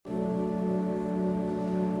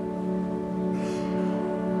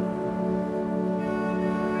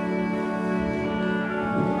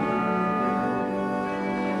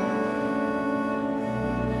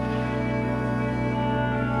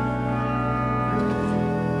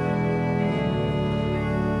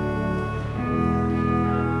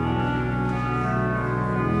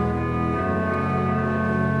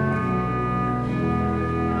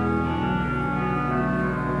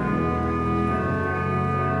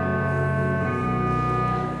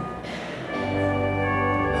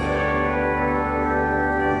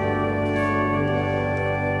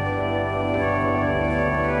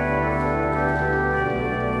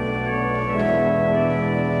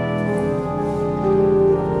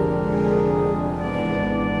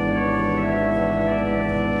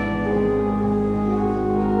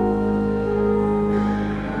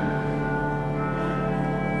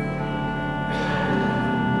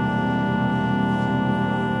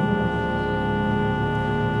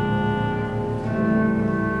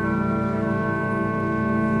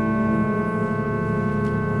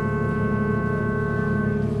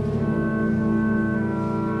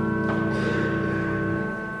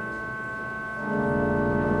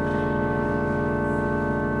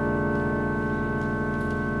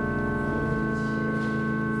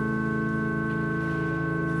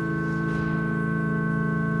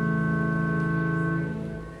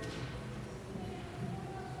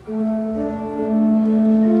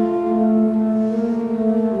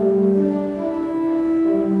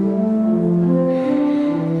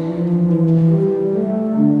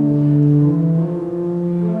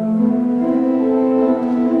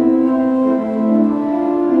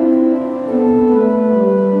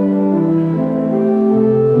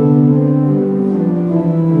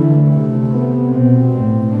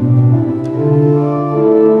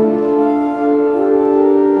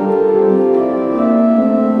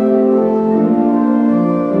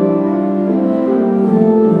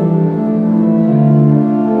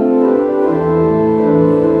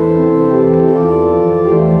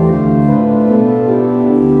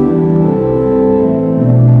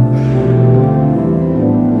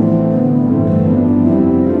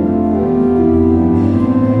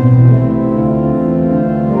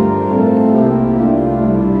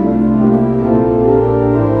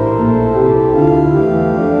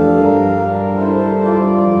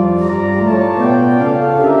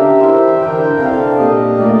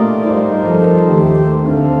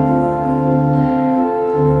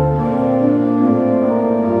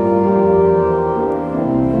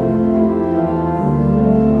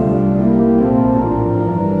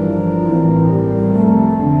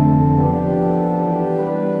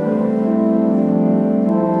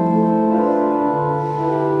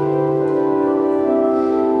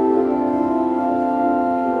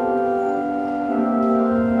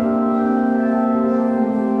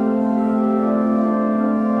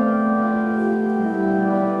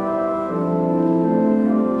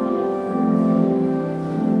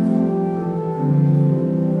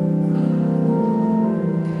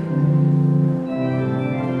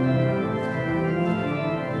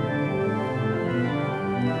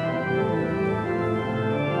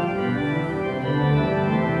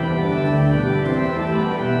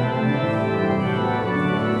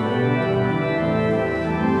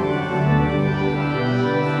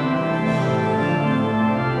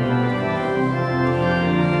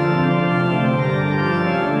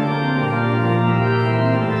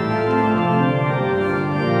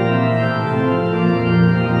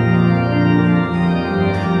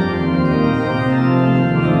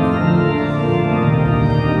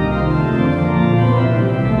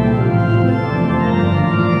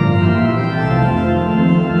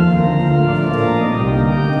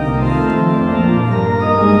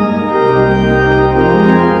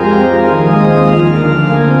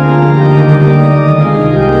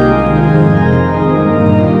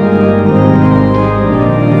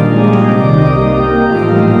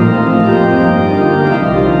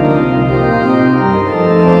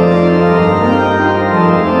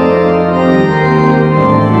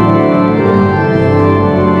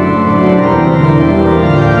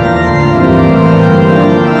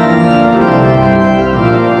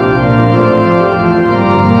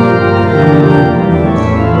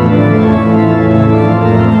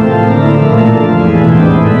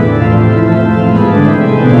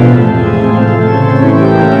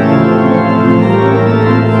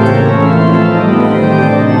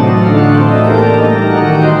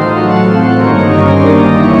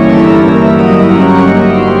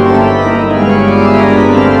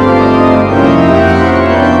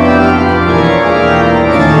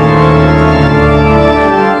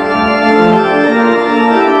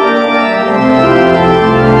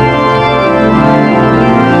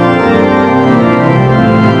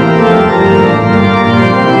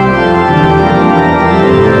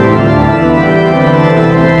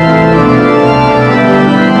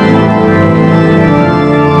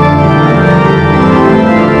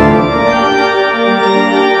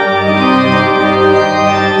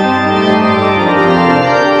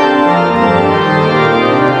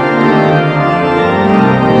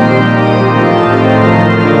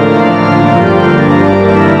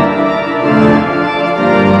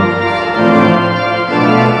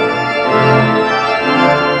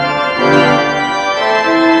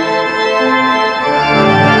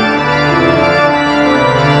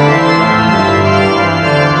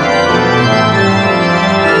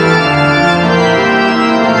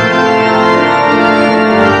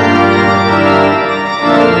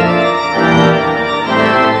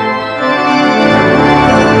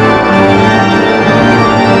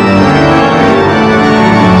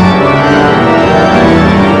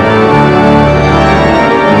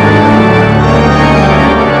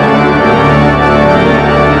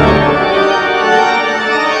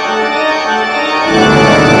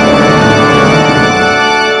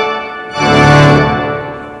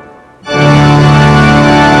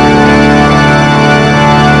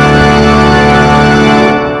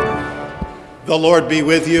The Lord be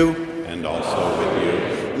with you. And also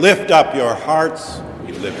with you. Lift up your hearts.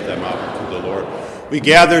 we lift them up to the Lord. We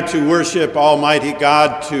gather to worship Almighty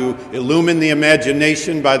God, to illumine the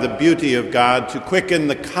imagination by the beauty of God, to quicken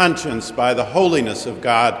the conscience by the holiness of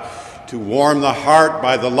God, to warm the heart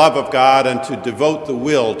by the love of God, and to devote the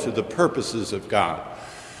will to the purposes of God.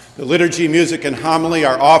 The liturgy, music, and homily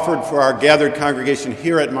are offered for our gathered congregation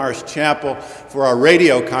here at Marsh Chapel, for our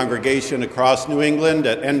radio congregation across New England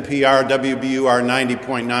at NPR WBUR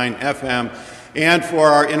 90.9 FM, and for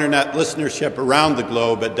our internet listenership around the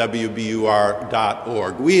globe at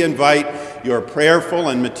WBUR.org. We invite your prayerful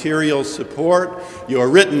and material support, your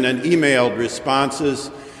written and emailed responses,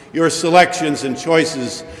 your selections and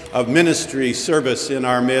choices of ministry service in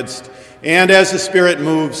our midst, and as the Spirit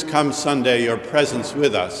moves, come Sunday, your presence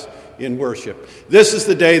with us in worship. This is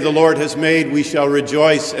the day the Lord has made. We shall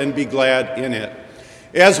rejoice and be glad in it.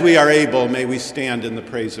 As we are able, may we stand in the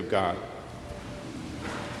praise of God.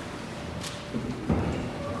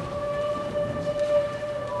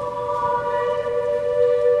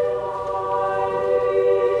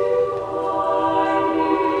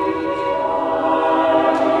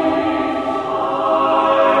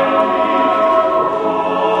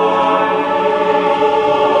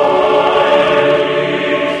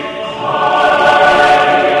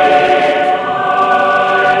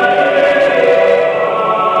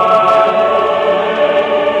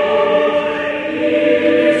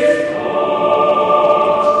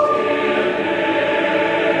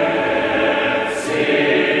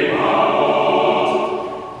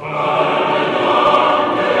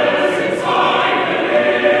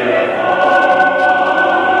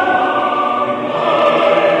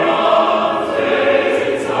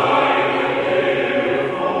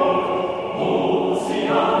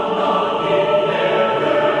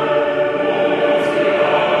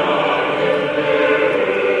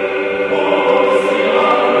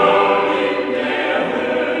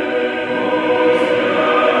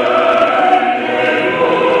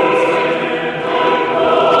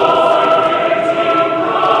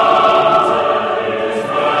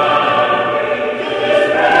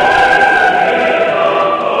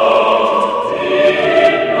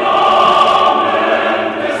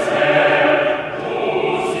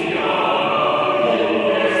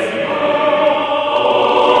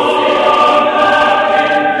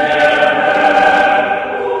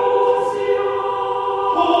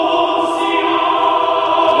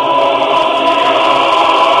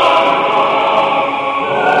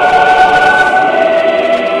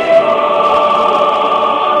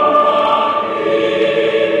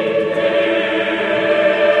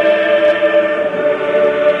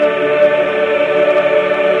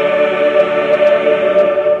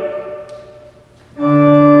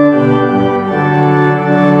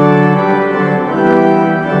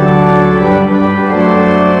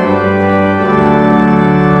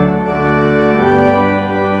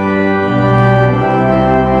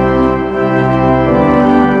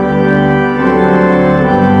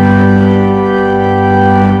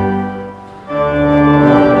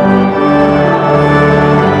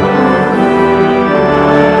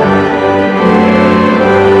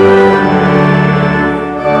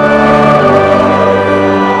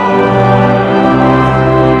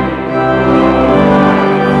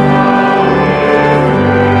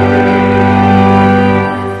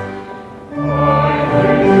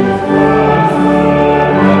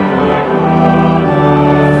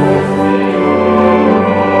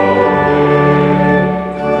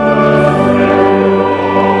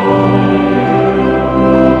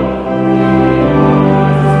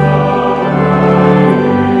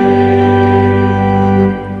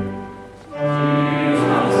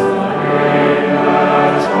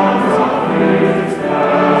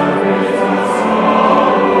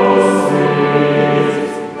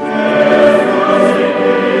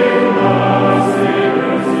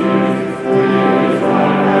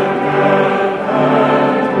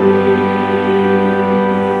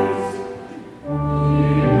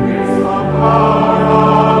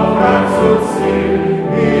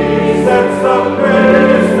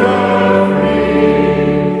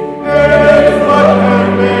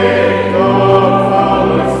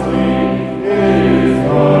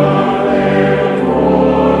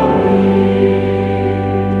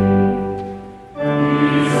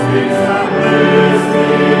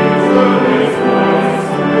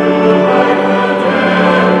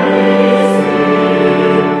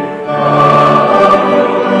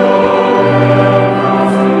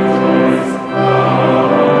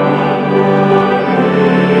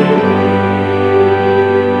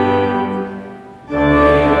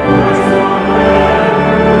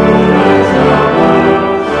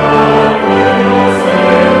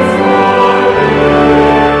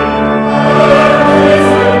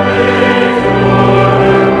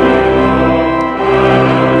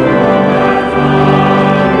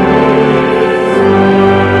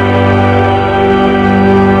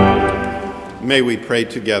 pray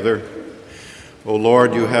together. O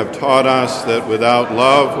Lord, you have taught us that without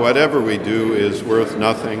love, whatever we do is worth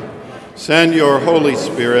nothing. Send your Holy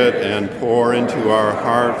Spirit and pour into our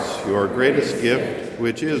hearts your greatest gift,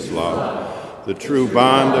 which is love, the true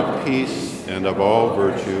bond of peace and of all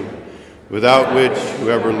virtue, without which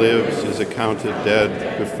whoever lives is accounted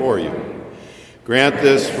dead before you. Grant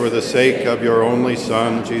this for the sake of your only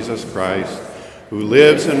Son, Jesus Christ, who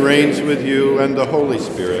lives and reigns with you and the Holy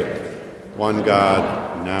Spirit, one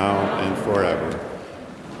God, now and forever.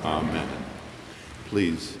 Amen.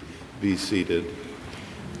 Please be seated.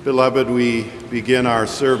 Beloved, we begin our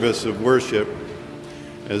service of worship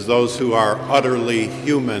as those who are utterly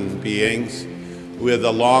human beings with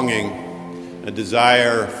a longing, a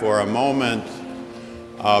desire for a moment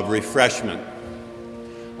of refreshment,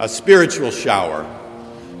 a spiritual shower,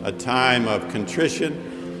 a time of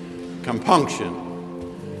contrition,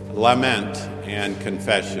 compunction, lament, and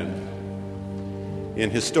confession. In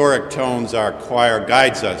historic tones, our choir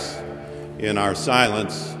guides us in our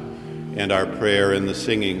silence and our prayer in the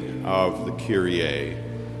singing of the Kyrie.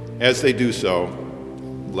 As they do so,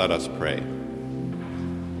 let us pray.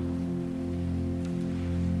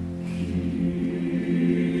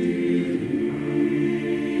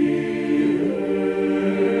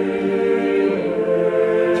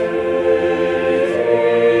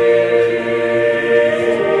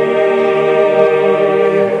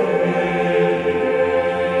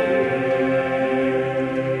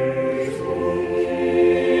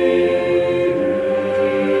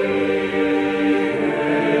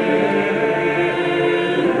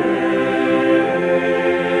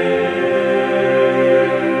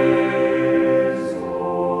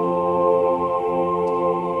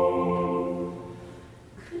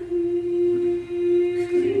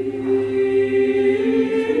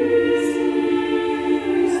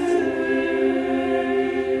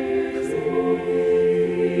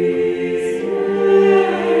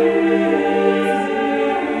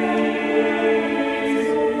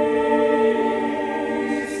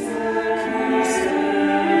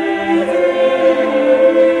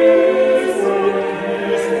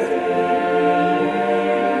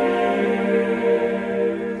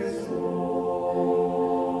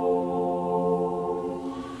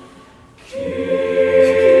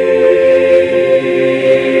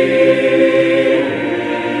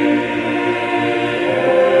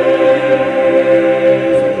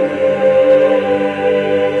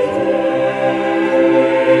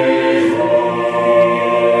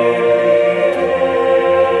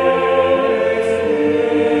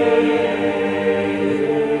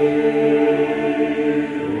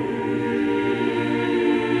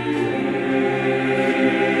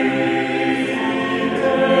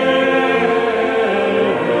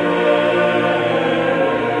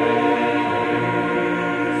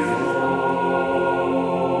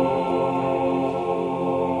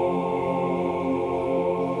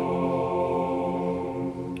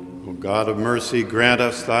 God of mercy, grant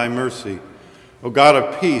us thy mercy. O God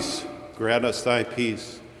of peace, grant us thy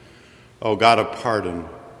peace. O God of pardon,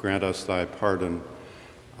 grant us thy pardon.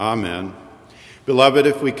 Amen. Beloved,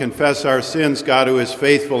 if we confess our sins, God, who is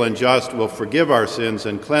faithful and just, will forgive our sins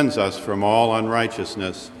and cleanse us from all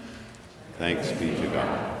unrighteousness. Thanks be to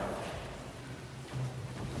God.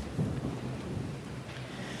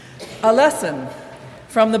 A lesson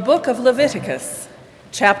from the book of Leviticus,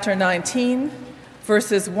 chapter 19,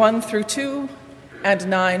 verses 1 through 2 and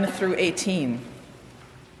 9 through 18.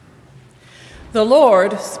 The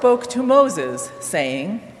Lord spoke to Moses,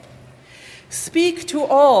 saying, "Speak to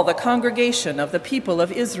all the congregation of the people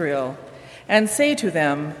of Israel, and say to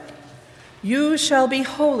them, 'You shall be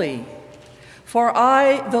holy, for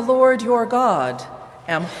I, the Lord your God,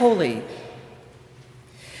 am holy.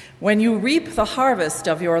 When you reap the harvest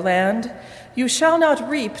of your land, you shall not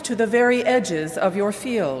reap to the very edges of your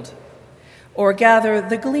field, or gather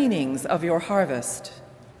the gleanings of your harvest.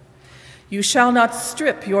 You shall not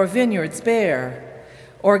strip your vineyards bare,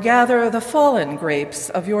 or gather the fallen grapes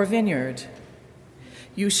of your vineyard.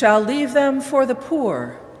 You shall leave them for the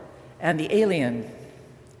poor and the alien.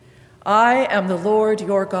 I am the Lord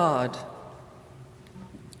your God.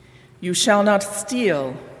 You shall not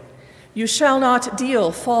steal. You shall not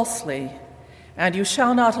deal falsely, and you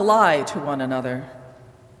shall not lie to one another.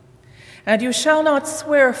 And you shall not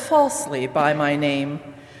swear falsely by my name,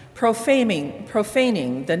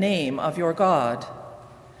 profaning the name of your God.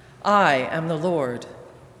 I am the Lord.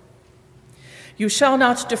 You shall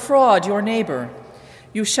not defraud your neighbor.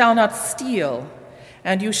 You shall not steal,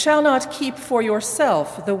 and you shall not keep for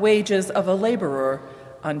yourself the wages of a laborer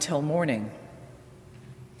until morning.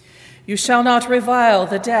 You shall not revile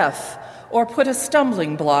the deaf or put a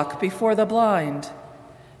stumbling block before the blind.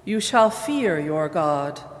 You shall fear your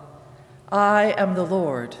God. I am the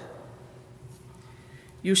Lord.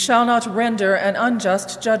 You shall not render an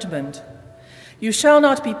unjust judgment. You shall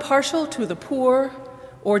not be partial to the poor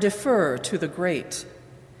or defer to the great.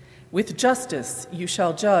 With justice you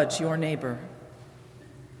shall judge your neighbor.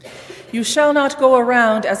 You shall not go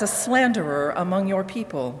around as a slanderer among your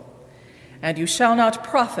people, and you shall not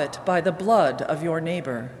profit by the blood of your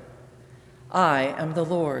neighbor. I am the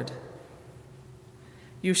Lord.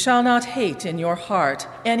 You shall not hate in your heart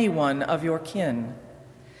any one of your kin.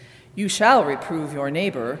 You shall reprove your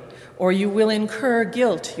neighbor, or you will incur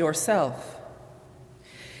guilt yourself.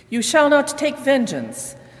 You shall not take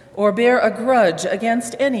vengeance or bear a grudge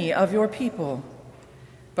against any of your people,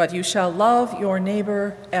 but you shall love your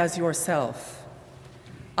neighbor as yourself.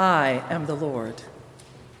 I am the Lord.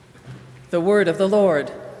 The word of the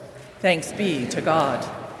Lord. Thanks be to God.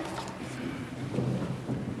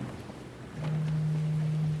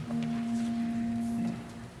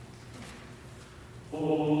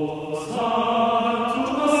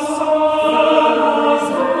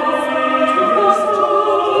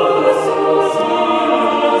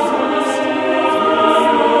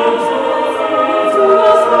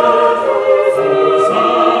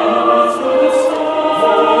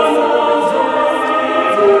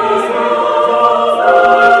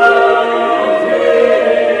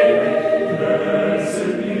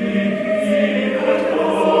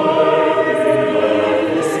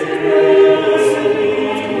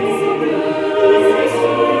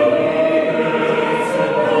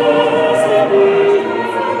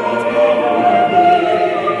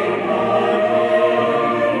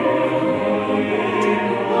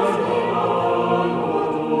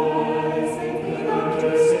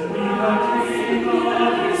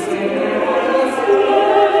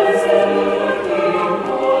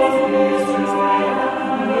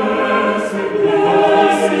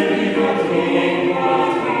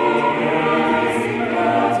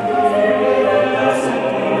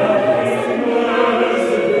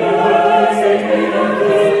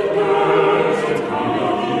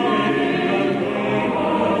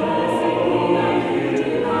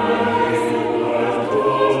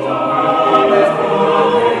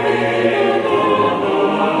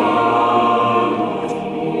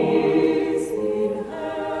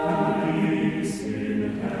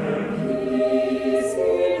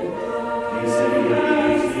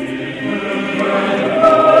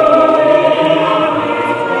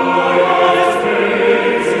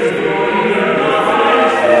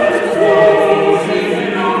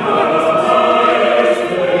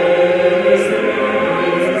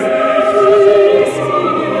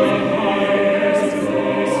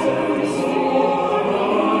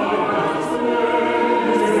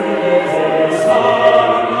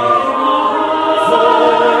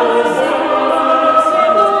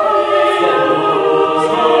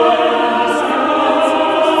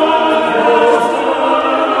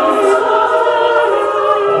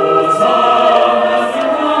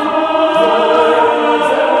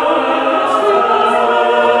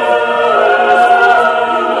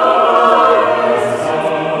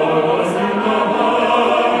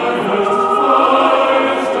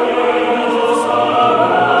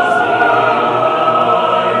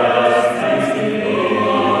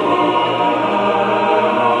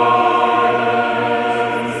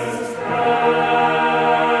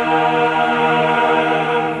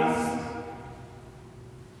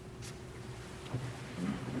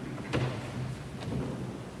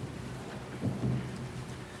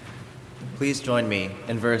 Please join me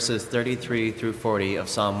in verses 33 through 40 of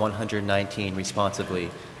Psalm 119 responsively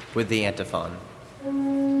with the antiphon.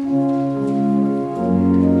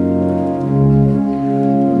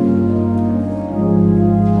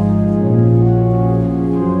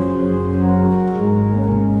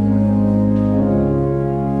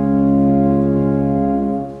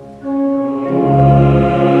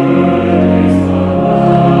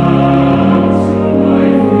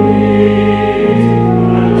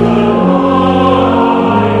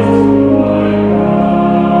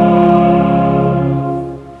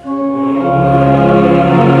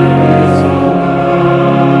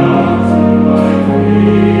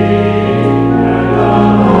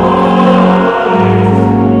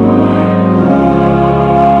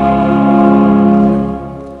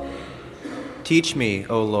 Teach me,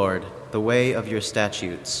 O Lord, the way of your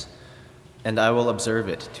statutes, and I will observe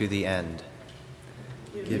it to the end.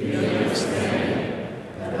 Give me understanding,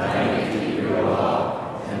 that I may keep your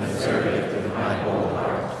law and observe it with my whole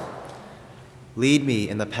heart. Lead me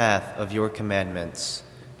in the path of your commandments,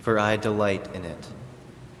 for I delight in it.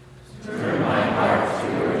 Turn my heart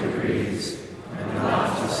to your decrees, and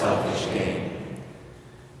not to selfish gain.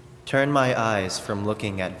 Turn my eyes from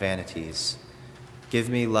looking at vanities. Give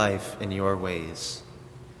me life in your ways.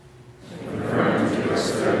 Confirm to your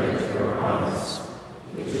servant your promise,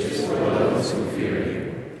 which is for those who fear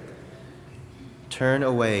you. Turn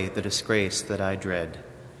away the disgrace that I dread,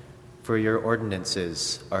 for your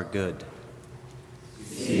ordinances are good.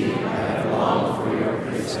 See, I have longed for your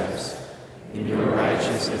precepts. In your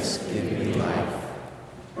righteousness give me life.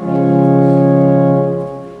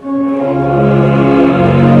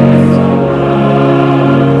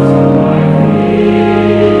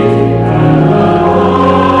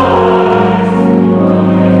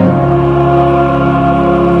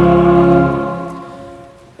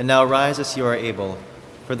 And now rise as you are able,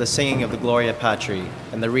 for the singing of the Gloria Patri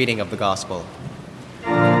and the reading of the Gospel.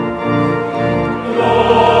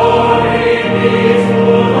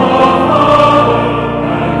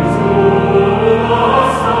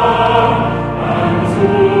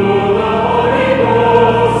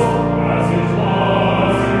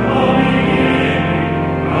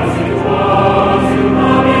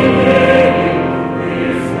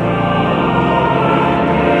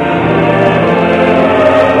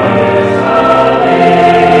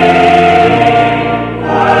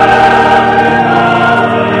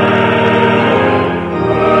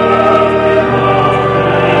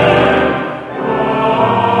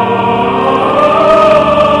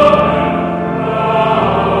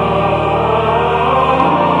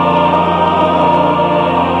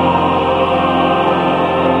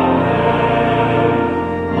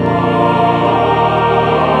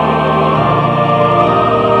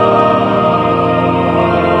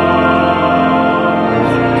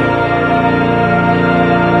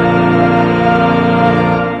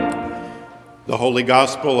 Holy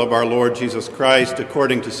Gospel of our Lord Jesus Christ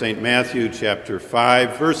according to St. Matthew chapter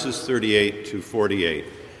 5, verses 38 to 48.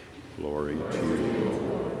 Glory to you,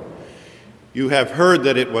 Lord. You have heard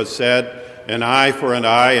that it was said, an eye for an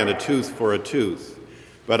eye and a tooth for a tooth.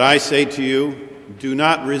 But I say to you, do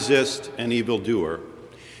not resist an evildoer.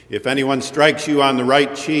 If anyone strikes you on the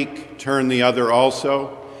right cheek, turn the other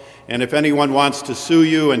also. And if anyone wants to sue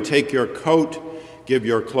you and take your coat, give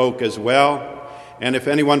your cloak as well. And if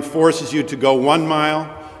anyone forces you to go 1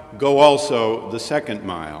 mile, go also the 2nd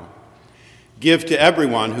mile. Give to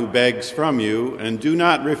everyone who begs from you, and do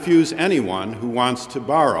not refuse anyone who wants to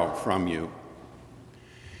borrow from you.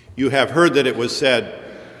 You have heard that it was said,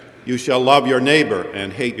 you shall love your neighbor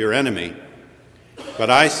and hate your enemy.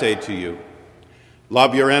 But I say to you,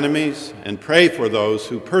 love your enemies and pray for those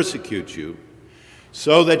who persecute you,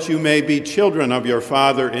 so that you may be children of your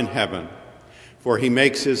Father in heaven. For he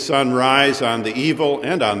makes his sun rise on the evil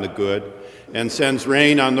and on the good, and sends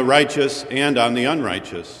rain on the righteous and on the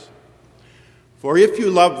unrighteous. For if you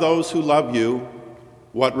love those who love you,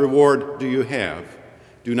 what reward do you have?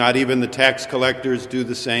 Do not even the tax collectors do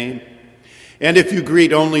the same? And if you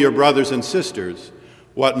greet only your brothers and sisters,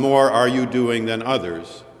 what more are you doing than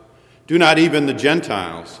others? Do not even the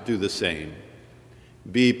Gentiles do the same?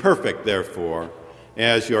 Be perfect, therefore,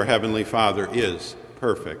 as your heavenly Father is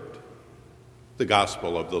perfect. The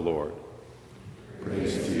Gospel of the Lord.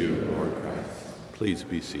 Praise to you, Lord Christ. Please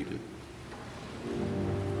be seated.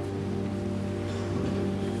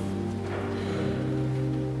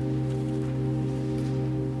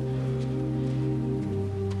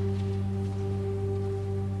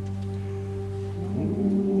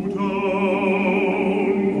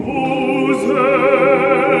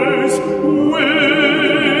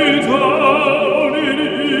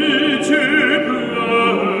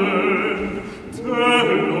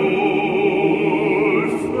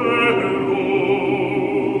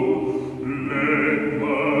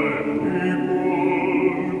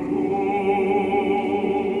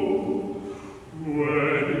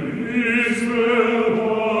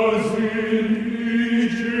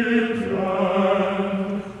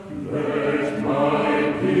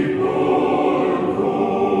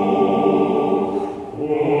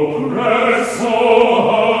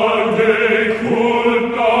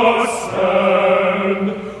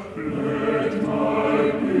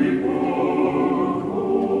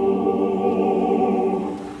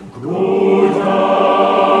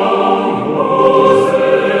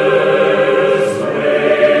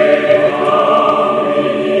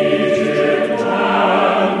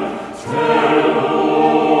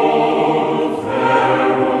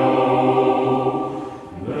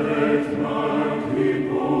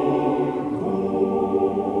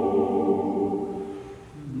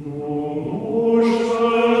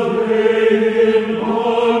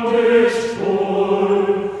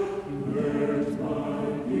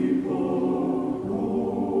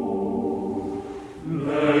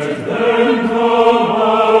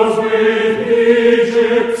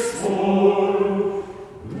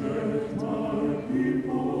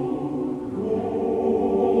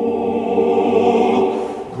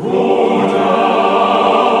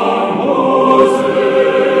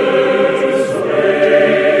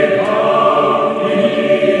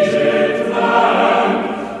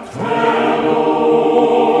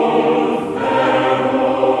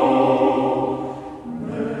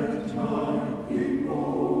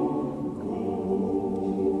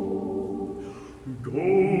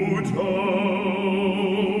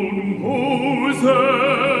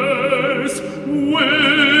 youths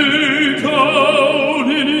way down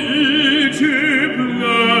in Egypt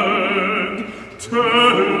land,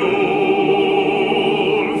 tell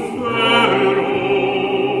old Pharaoh,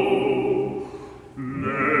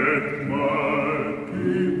 let my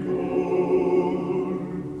people go.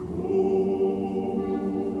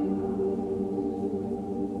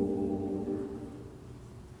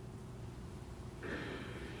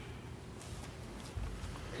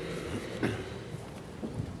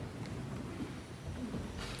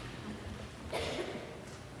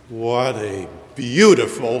 What a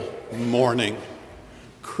beautiful morning.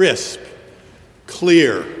 Crisp,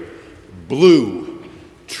 clear, blue,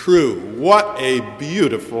 true. What a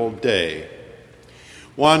beautiful day.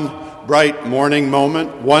 One bright morning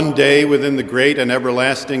moment, one day within the great and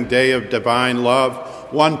everlasting day of divine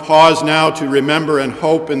love. One pause now to remember and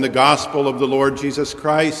hope in the gospel of the Lord Jesus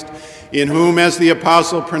Christ, in whom, as the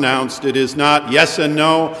apostle pronounced, it is not yes and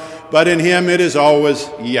no, but in him it is always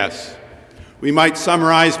yes. We might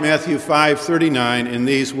summarize Matthew 5:39 in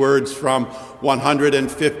these words from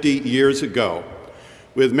 150 years ago.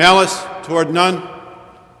 With malice toward none,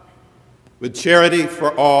 with charity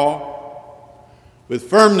for all, with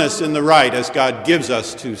firmness in the right as God gives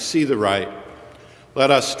us to see the right,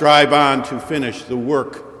 let us strive on to finish the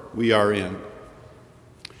work we are in.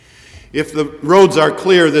 If the roads are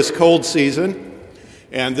clear this cold season,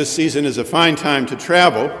 and this season is a fine time to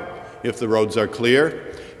travel, if the roads are clear,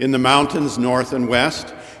 in the mountains north and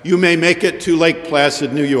west, you may make it to Lake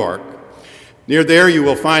Placid, New York. Near there you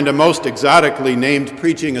will find a most exotically named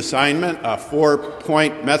preaching assignment, a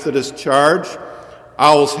 4-point Methodist charge,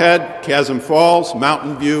 Owl's Head, Chasm Falls,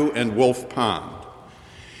 Mountain View, and Wolf Pond.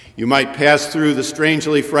 You might pass through the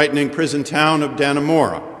strangely frightening prison town of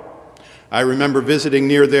Dannemora. I remember visiting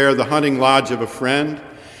near there the hunting lodge of a friend.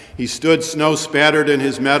 He stood snow-spattered in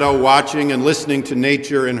his meadow, watching and listening to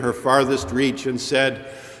nature in her farthest reach, and said,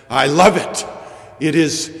 "I love it. It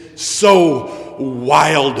is so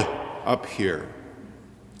wild up here."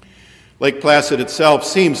 Lake Placid itself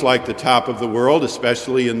seems like the top of the world,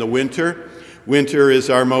 especially in the winter. Winter is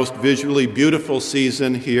our most visually beautiful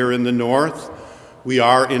season here in the north. We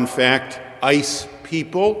are, in fact, ice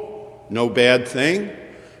people. No bad thing.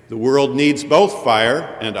 The world needs both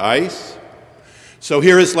fire and ice. So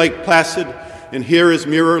here is Lake Placid, and here is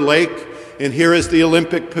Mirror Lake, and here is the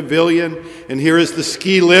Olympic Pavilion, and here is the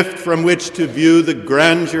ski lift from which to view the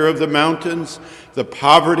grandeur of the mountains, the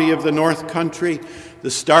poverty of the North Country,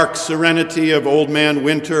 the stark serenity of Old Man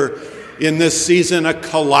Winter, in this season a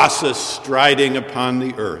colossus striding upon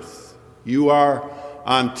the earth. You are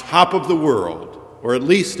on top of the world, or at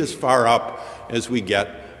least as far up as we get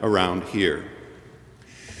around here.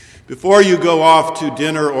 Before you go off to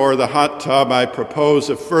dinner or the hot tub, I propose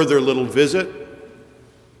a further little visit.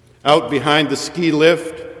 Out behind the ski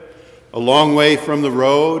lift, a long way from the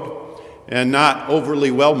road, and not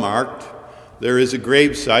overly well marked, there is a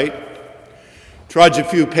grave site. Trudge a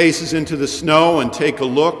few paces into the snow and take a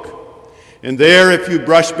look, and there, if you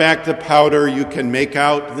brush back the powder, you can make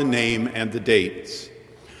out the name and the dates.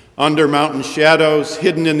 Under mountain shadows,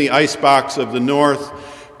 hidden in the icebox of the north,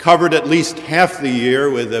 covered at least half the year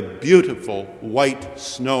with a beautiful white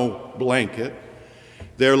snow blanket,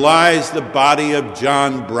 there lies the body of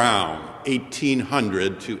John Brown,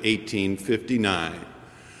 1800 to 1859,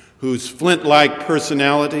 whose flint-like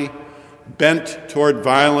personality, bent toward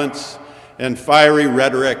violence and fiery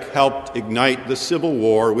rhetoric, helped ignite the Civil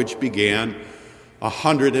War, which began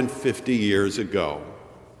 150 years ago.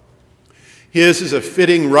 His is a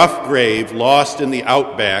fitting rough grave lost in the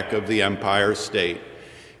outback of the Empire State.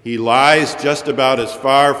 He lies just about as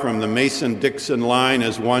far from the Mason-Dixon line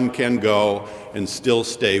as one can go and still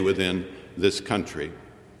stay within this country.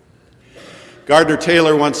 Gardner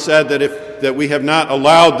Taylor once said that we have not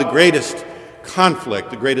allowed the greatest conflict,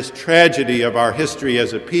 the greatest tragedy of our history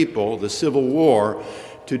as a people, the Civil War,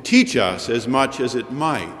 to teach us as much as it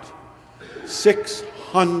might.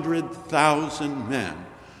 600,000 men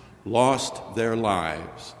lost their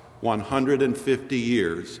lives 150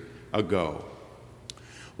 years ago.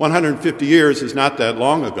 150 years is not that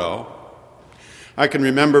long ago. I can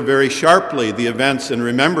remember very sharply the events and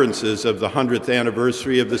remembrances of the 100th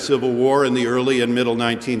anniversary of the Civil War in the early and middle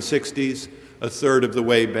 1960s, a third of the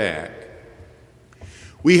way back.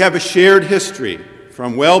 We have a shared history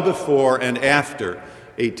from well before and after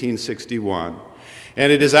 1861,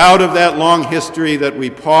 and it is out of that long history that we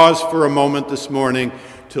pause for a moment this morning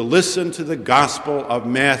to listen to the Gospel of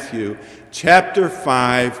Matthew, chapter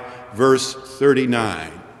 5, verse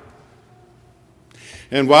 39.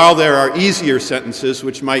 And while there are easier sentences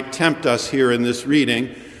which might tempt us here in this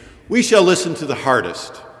reading, we shall listen to the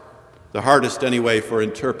hardest, the hardest anyway for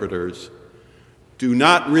interpreters. Do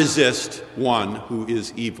not resist one who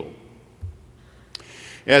is evil.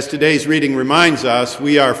 As today's reading reminds us,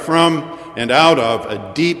 we are from and out of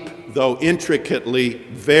a deep, though intricately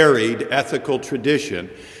varied ethical tradition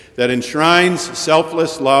that enshrines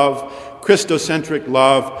selfless love, Christocentric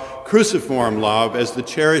love, cruciform love as the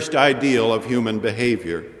cherished ideal of human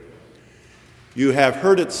behavior. You have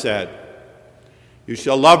heard it said, "You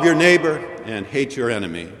shall love your neighbor and hate your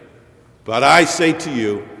enemy." But I say to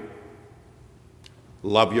you,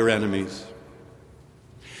 love your enemies.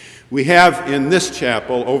 We have in this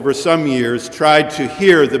chapel over some years tried to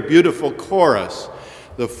hear the beautiful chorus,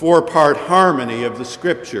 the four-part harmony of the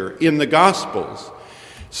Scripture in the Gospels.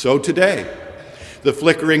 So today, the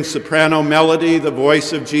flickering soprano melody, the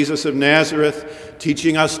voice of Jesus of Nazareth,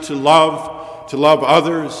 teaching us to love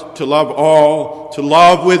others, to love all, to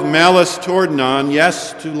love with malice toward none,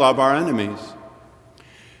 yes, to love our enemies.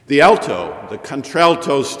 The alto, the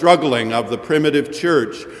contralto struggling of the primitive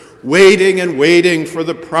church, waiting and waiting for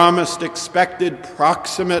the promised, expected,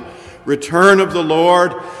 proximate return of the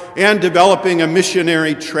Lord, and developing a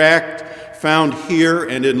missionary tract found here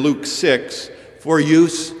and in Luke 6 for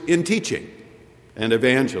use in teaching and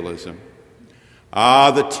evangelism.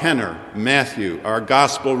 The tenor, Matthew, our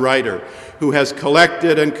gospel writer, who has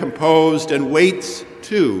collected and composed and waits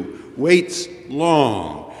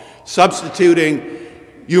long, substituting,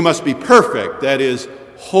 "You must be perfect," that is,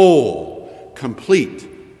 whole, complete,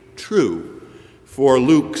 true, for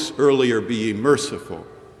Luke's earlier "be merciful."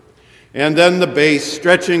 And then the bass,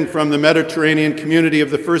 stretching from the Mediterranean community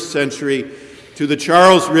of the first century to the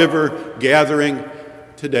Charles River gathering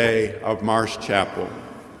today of Marsh Chapel.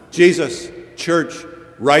 Jesus, church,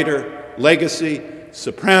 writer, legacy,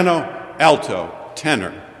 soprano, alto,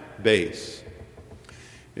 tenor, bass.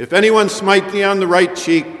 If anyone smite thee on the right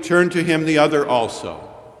cheek, turn to him the other also.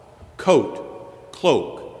 Coat,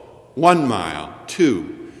 cloak, 1 mile,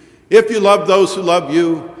 2. If you love those who love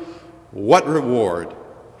you, what reward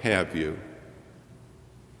have you?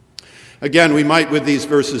 Again, we might with these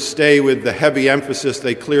verses stay with the heavy emphasis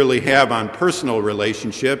they clearly have on personal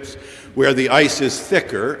relationships, where the ice is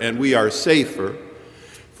thicker and we are safer.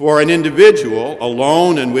 For an individual,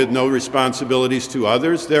 alone and with no responsibilities to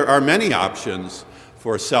others, there are many options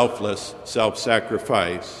for selfless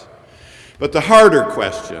self-sacrifice. But the harder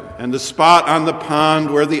question, and the spot on the pond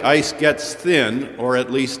where the ice gets thin, or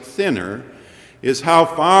at least thinner, is how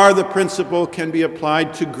far the principle can be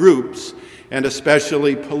applied to groups, and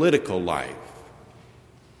especially political life.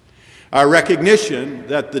 Our recognition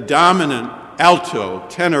that the dominant alto,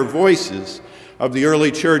 tenor voices of the early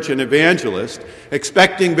church and evangelist,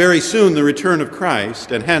 expecting very soon the return of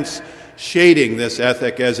Christ, and hence shading this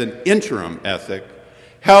ethic as an interim ethic,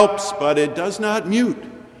 helps, but it does not mute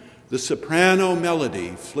the soprano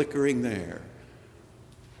melody flickering there.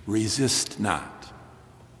 Resist not.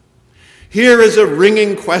 Here is a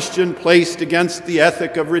ringing question placed against the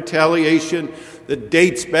ethic of retaliation that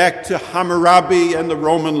dates back to Hammurabi and the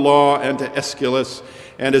Roman law and to Aeschylus,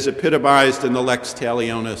 and is epitomized in the lex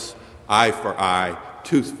talionis, eye for eye,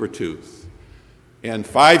 tooth for tooth. And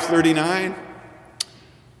 539,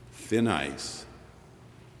 thin ice,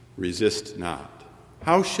 resist not.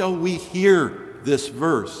 How shall we hear this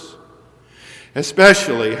verse?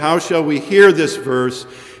 Especially, how shall we hear this verse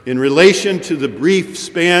in relation to the brief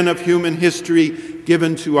span of human history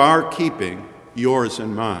given to our keeping, yours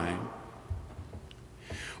and mine?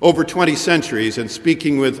 Over 20 centuries, and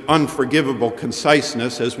speaking with unforgivable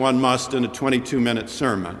conciseness, as one must in a 22-minute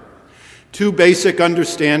sermon, two basic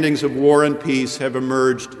understandings of war and peace have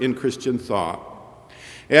emerged in Christian thought.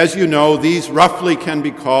 As you know, these roughly can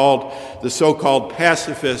be called the so-called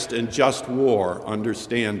pacifist and just war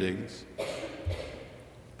understandings.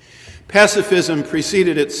 Pacifism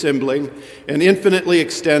preceded its sibling and infinitely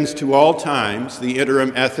extends to all times the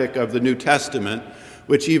interim ethic of the New Testament,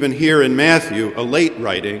 which even here in Matthew, a late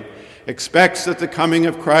writing, expects that the coming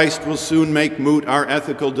of Christ will soon make moot our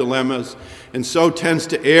ethical dilemmas, and so tends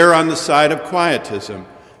to err on the side of quietism,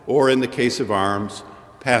 or in the case of arms,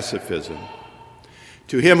 pacifism.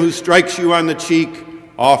 To him who strikes you on the cheek,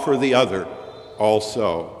 offer the other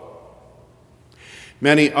also.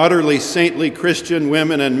 Many utterly saintly Christian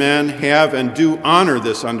women and men have and do honor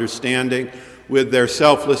this understanding with their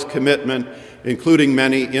selfless commitment, including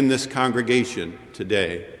many in this congregation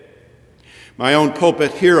today. My own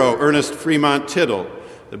pulpit hero, Ernest Fremont Tittle,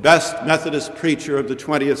 the best Methodist preacher of the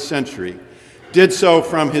 20th century, did so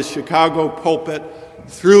from his Chicago pulpit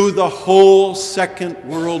through the whole Second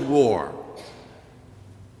World War.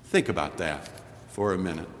 Think about that for a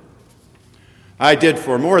minute. I did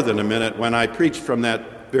for more than a minute when I preached from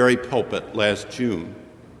that very pulpit last June.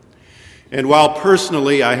 And while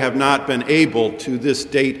personally I have not been able, to this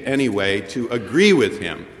date anyway, to agree with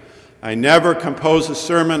him, I never compose a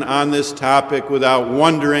sermon on this topic without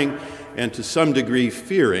wondering and to some degree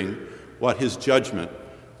fearing what his judgment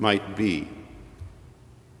might be.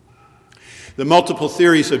 The multiple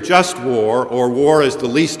theories of just war, or war as the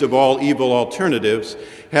least of all evil alternatives,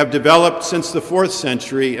 have developed since the 4th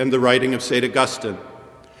century and the writing of St. Augustine.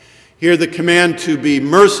 Here the command to be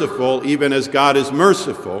merciful, even as God is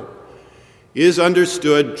merciful, is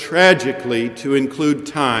understood tragically to include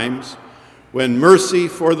times when mercy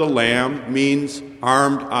for the lamb means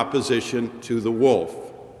armed opposition to the wolf.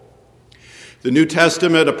 The New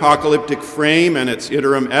Testament apocalyptic frame and its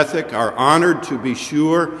interim ethic are honored, to be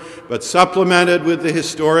sure, but supplemented with the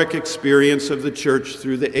historic experience of the church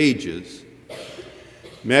through the ages.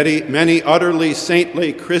 Many utterly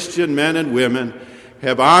saintly Christian men and women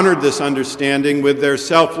have honored this understanding with their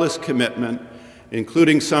selfless commitment,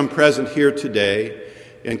 including some present here today,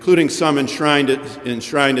 including some enshrined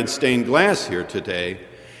in stained glass here today,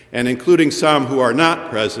 and including some who are not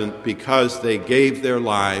present because they gave their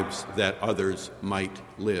lives that others might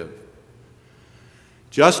live.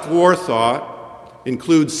 Just war thought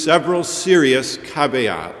includes several serious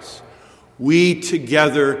caveats. We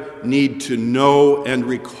together need to know and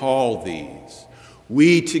recall these.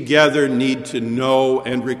 We together need to know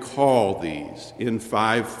and recall these in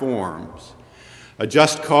 5 forms. A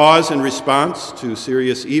just cause in response to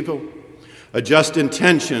serious evil, a just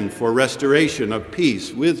intention for restoration of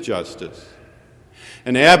peace with justice,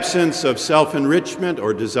 an absence of self-enrichment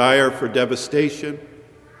or desire for devastation,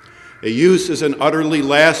 a use as an utterly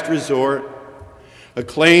last resort, a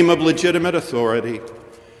claim of legitimate authority,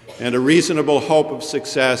 and a reasonable hope of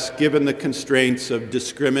success given the constraints of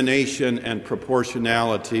discrimination and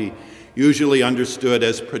proportionality, usually understood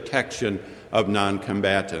as protection of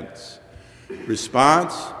non-combatants.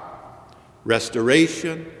 Response,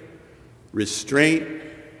 restoration, restraint,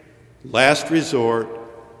 last resort,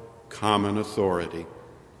 common authority.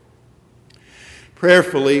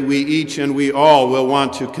 Prayerfully, we each and we all will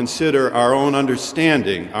want to consider our own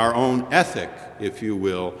understanding, our own ethic, if you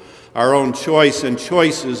will, our own choice and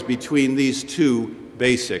choices between these 2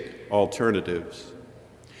 basic alternatives.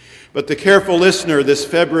 But the careful listener this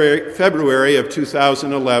February of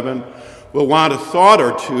 2011 will want a thought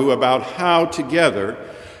or two about how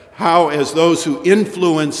as those who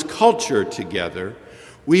influence culture together,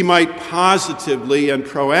 we might positively and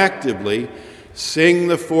proactively sing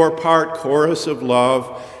the 4-part chorus of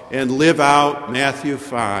love and live out Matthew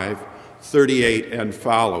 5:38 and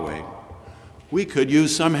following. We could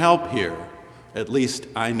use some help here. At least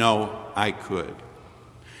I know I could.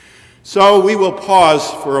 So we will pause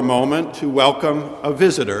for a moment to welcome a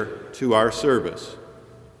visitor to our service.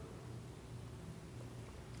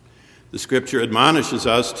 The Scripture admonishes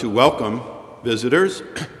us to welcome visitors.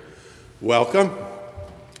 Welcome.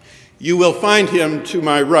 You will find him to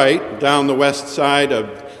my right, down the west side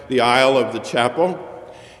of the aisle of the chapel.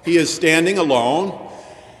 He is standing alone,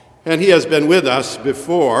 and he has been with us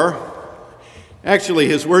before. Actually,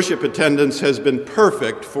 his worship attendance has been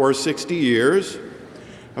perfect for 60 years,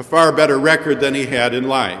 a far better record than he had in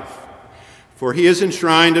life. For he is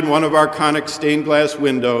enshrined in one of our conic stained glass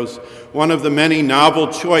windows, one of the many novel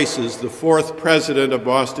choices the 4th president of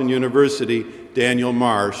Boston University, Daniel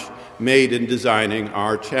Marsh, made in designing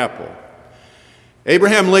our chapel.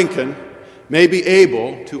 Abraham Lincoln may be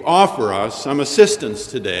able to offer us some assistance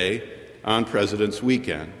today on President's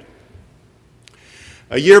Weekend.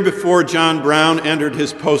 A year before John Brown entered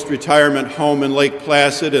his post-retirement home in Lake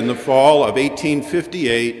Placid in the fall of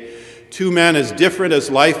 1858, 2 men as different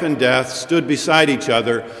as life and death stood beside each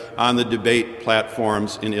other on the debate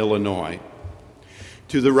platforms in Illinois.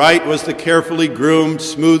 To the right was the carefully groomed,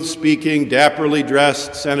 smooth-speaking, dapperly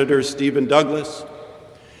dressed Senator Stephen Douglas.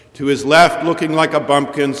 To his left, looking like a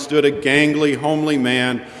bumpkin, stood a gangly, homely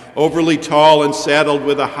man, overly tall and saddled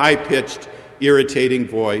with a high-pitched, irritating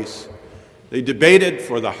voice. They debated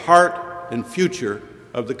for the heart and future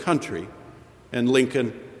of the country, and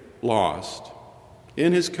Lincoln lost.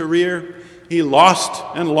 In his career, he lost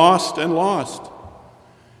and lost and lost.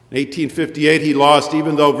 In 1858, he lost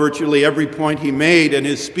even though virtually every point he made in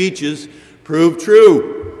his speeches proved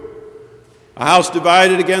true. A house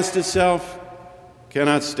divided against itself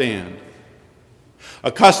cannot stand.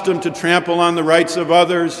 Accustomed to trample on the rights of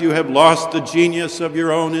others, you have lost the genius of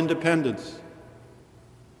your own independence.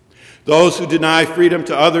 Those who deny freedom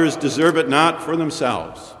to others deserve it not for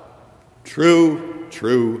themselves. True,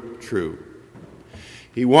 true, true.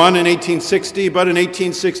 He won in 1860, but in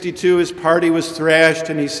 1862 his party was thrashed,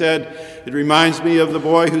 and he said, "It reminds me of the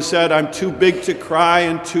boy who said, 'I'm too big to cry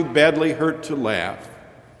and too badly hurt to laugh.'"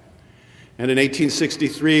 And in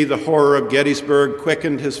 1863, the horror of Gettysburg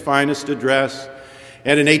quickened his finest address.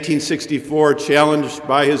 And in 1864, challenged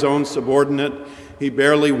by his own subordinate, he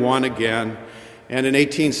barely won again. And in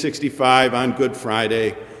 1865, on Good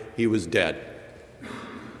Friday, he was dead.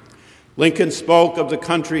 Lincoln spoke of the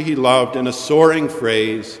country he loved in a soaring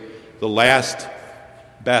phrase, the last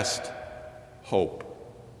best hope.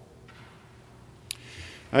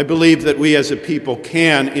 I believe that we as a people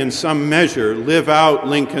can, in some measure, live out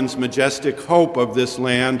Lincoln's majestic hope of this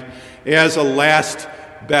land as a last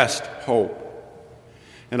best hope.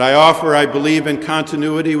 And I offer, I believe, in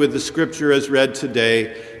continuity with the scripture as read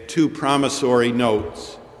today, 2 promissory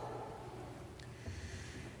notes.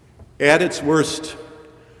 At its worst,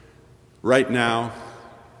 right now,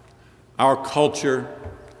 our culture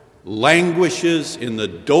languishes in the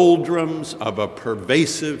doldrums of a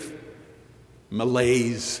pervasive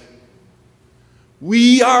malaise.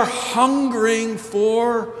 We are hungering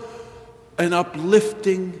for an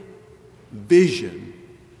uplifting vision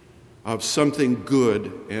of something good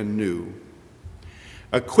and new.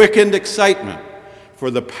 A quickened excitement for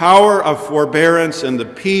the power of forbearance and the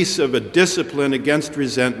peace of a discipline against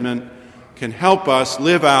resentment can help us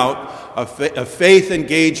live out a faith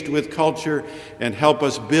engaged with culture and help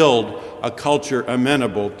us build a culture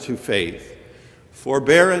amenable to faith.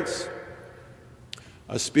 Forbearance,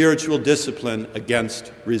 a spiritual discipline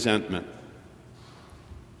against resentment.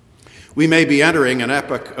 We may be entering an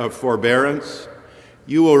epoch of forbearance.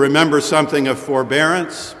 You will remember something of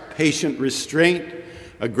forbearance, patient restraint,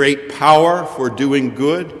 a great power for doing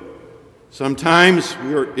good. Sometimes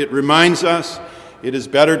it reminds us it is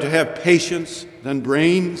better to have patience than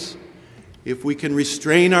brains. If we can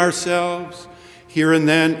restrain ourselves here and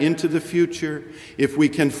then into the future, if we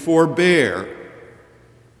can forbear,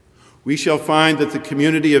 we shall find that the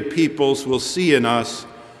community of peoples will see in us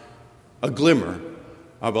a glimmer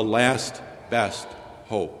of a last best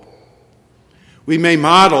hope. We may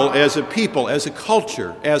model as a people, as a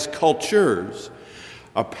culture, as cultures,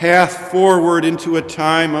 a path forward into a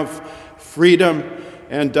time of freedom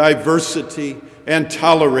and diversity and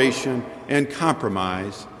toleration and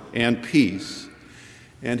compromise and peace.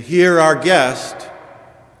 And here our guest,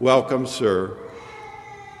 welcome, sir.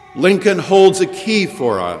 Lincoln holds a key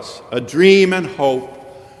for us, a dream and hope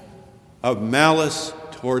of malice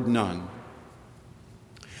toward none.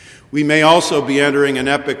 We may also be entering an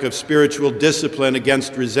epoch of spiritual discipline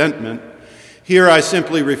against resentment. Here I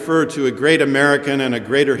simply refer to a great American and a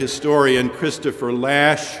greater historian, Christopher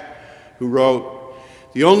Lasch, who wrote,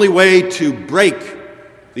 "The only way to break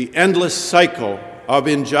the endless cycle of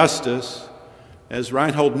injustice, as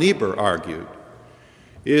Reinhold Niebuhr argued,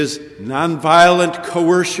 is nonviolent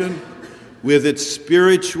coercion with its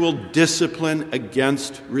spiritual discipline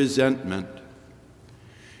against resentment.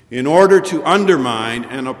 In order to undermine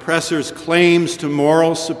an oppressor's claims to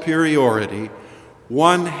moral superiority,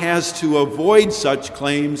 one has to avoid such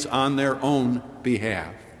claims on their own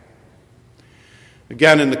behalf."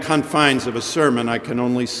 Again, in the confines of a sermon, I can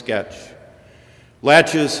only sketch.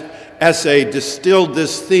 Lasch's essay distilled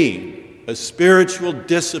this theme, a spiritual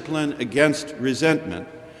discipline against resentment,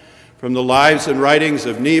 from the lives and writings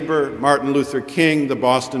of Niebuhr, Martin Luther King, the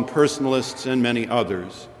Boston Personalists, and many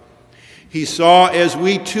others. He saw, as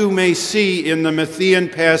we too may see in the Matthean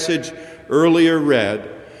passage earlier read,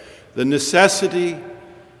 the necessity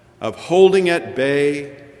of holding at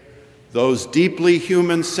bay those deeply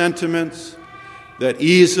human sentiments that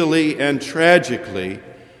easily and tragically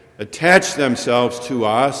attach themselves to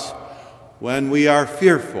us when we are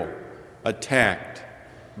fearful, attacked,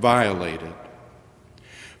 violated.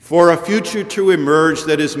 For a future to emerge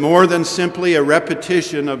that is more than simply a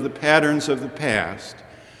repetition of the patterns of the past,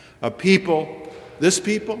 this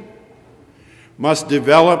people, must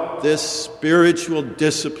develop this spiritual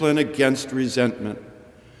discipline against resentment.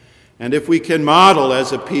 And if we can model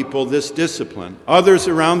as a people this discipline, others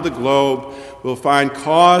around the globe will find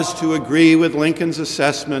cause to agree with Lincoln's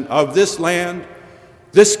assessment of this land,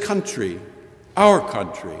 this country, our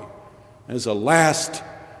country, as a last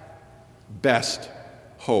best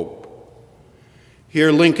hope.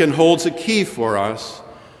 Here Lincoln holds a key for us,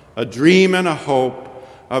 a dream and a hope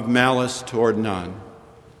of malice toward none.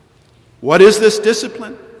 What is this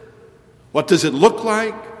discipline? What does it look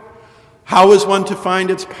like? How is one to find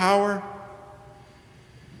its power?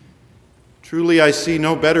 Truly, I see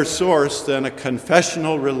no better source than a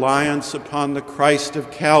confessional reliance upon the Christ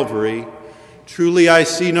of Calvary. Truly, I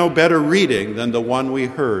see no better reading than the one we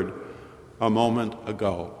heard a moment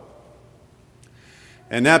ago.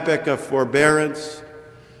 An epic of forbearance,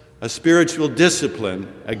 a spiritual discipline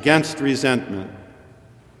against resentment.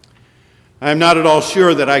 I am not at all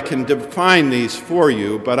sure that I can define these for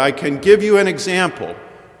you, but I can give you an example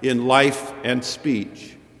in life and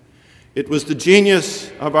speech. It was the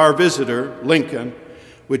genius of our visitor, Lincoln,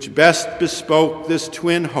 which best bespoke this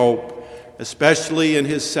twin hope, especially in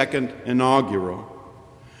his second inaugural.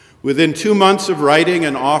 Within 2 months of writing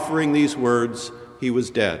and offering these words, he was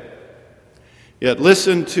dead. Yet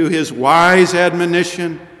listen to his wise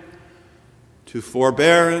admonition to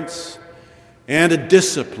forbearance and a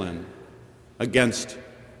discipline against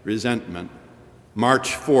resentment.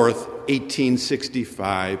 March 4th,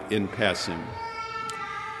 1865, in passing.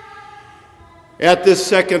 At this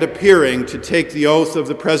second appearing to take the oath of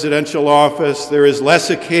the presidential office, there is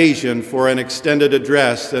less occasion for an extended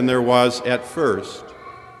address than there was at first.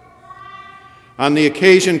 On the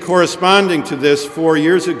occasion corresponding to this 4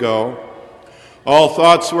 years ago, all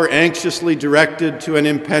thoughts were anxiously directed to an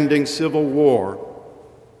impending civil war.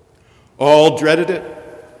 All dreaded it.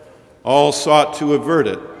 All sought to avert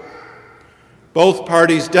it. Both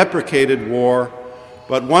parties deprecated war,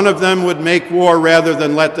 but one of them would make war rather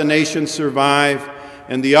than let the nation survive,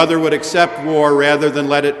 and the other would accept war rather than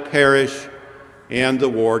let it perish, and the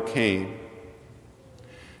war came.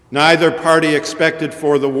 Neither party expected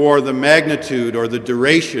for the war the magnitude or the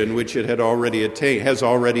duration which it has already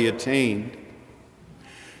attained.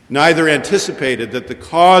 Neither anticipated that the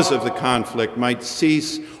cause of the conflict might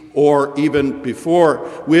cease or even before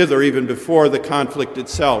the conflict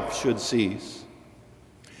itself should cease.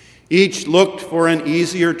 Each looked for an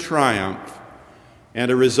easier triumph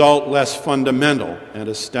and a result less fundamental and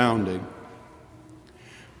astounding.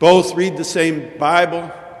 Both read the same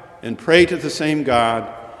Bible and pray to the same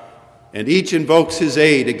God, and each invokes his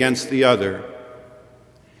aid against the other.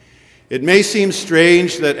 It may seem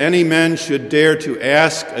strange that any men should dare to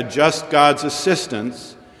ask a just God's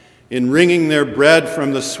assistance in wringing their bread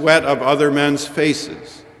from the sweat of other men's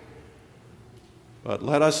faces. But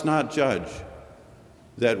let us not judge,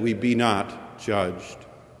 that we be not judged.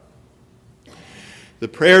 The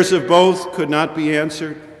prayers of both could not be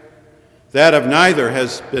answered. That of neither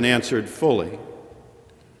has been answered fully.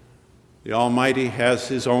 The Almighty has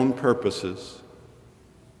his own purposes.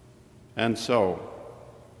 And so,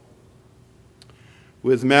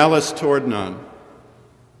 with malice toward none,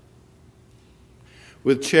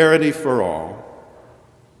 with charity for all,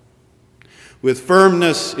 with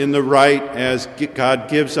firmness in the right as God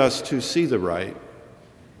gives us to see the right,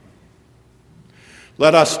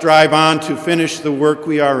 let us strive on to finish the work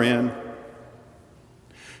we are in,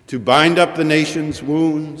 to bind up the nation's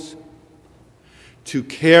wounds, to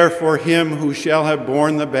care for him who shall have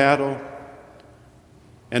borne the battle,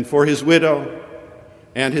 and for his widow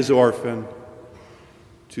and his orphan,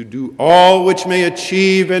 to do all which may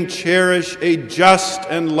achieve and cherish a just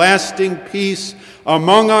and lasting peace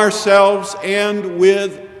among ourselves and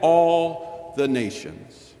with all the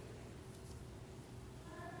nations.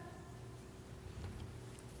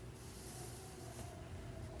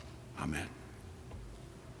 Amen.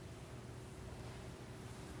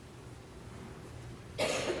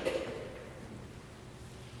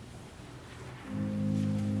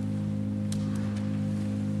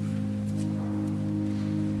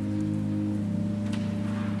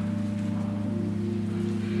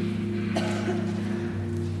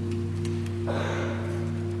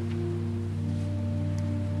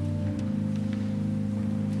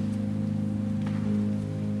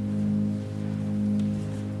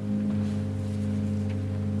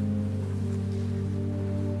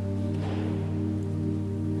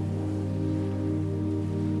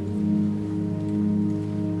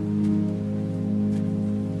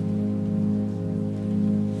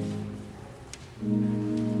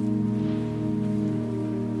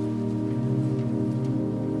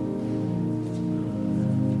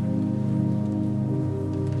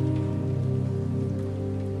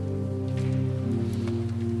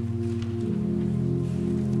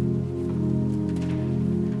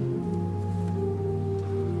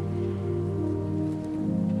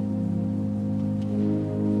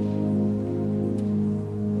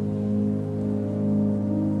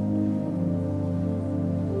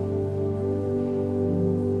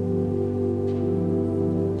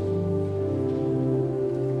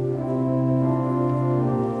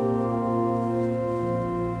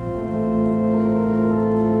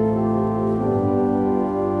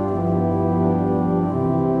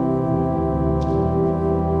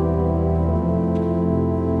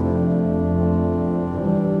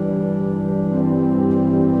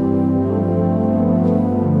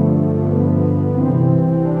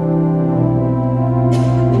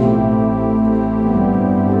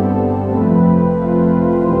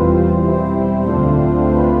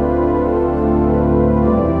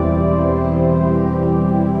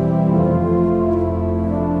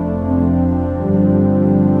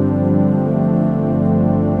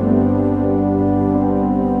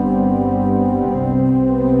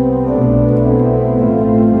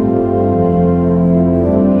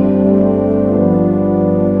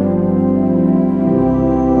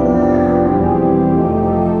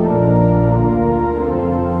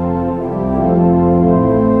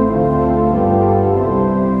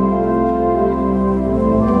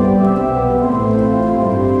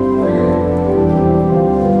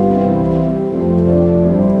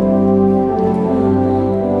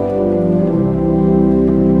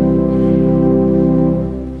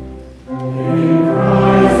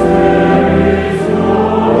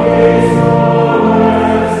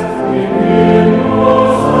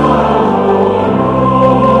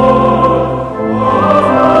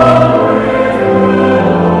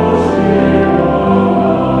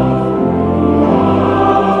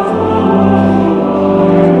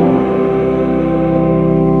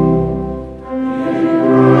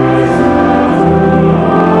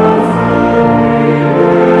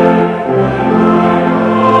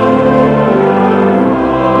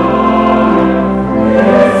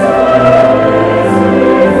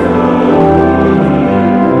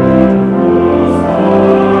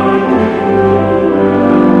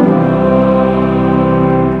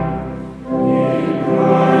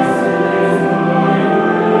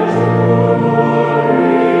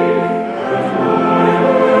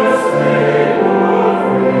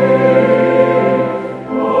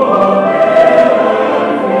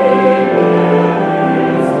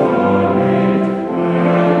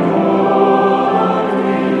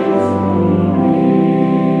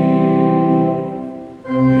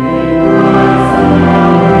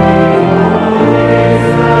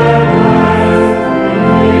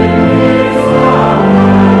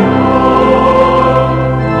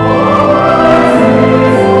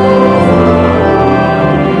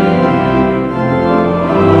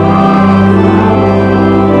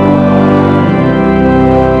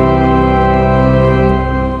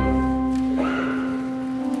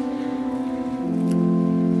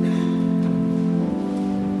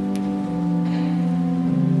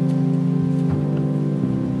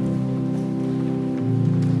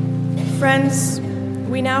 Friends,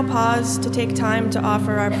 we now pause to take time to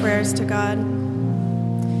offer our prayers to God.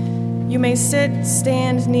 You may sit,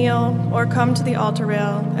 stand, kneel, or come to the altar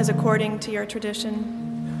rail as according to your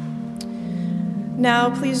tradition.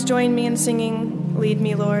 Now, please join me in singing, "Lead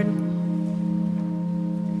Me, Lord."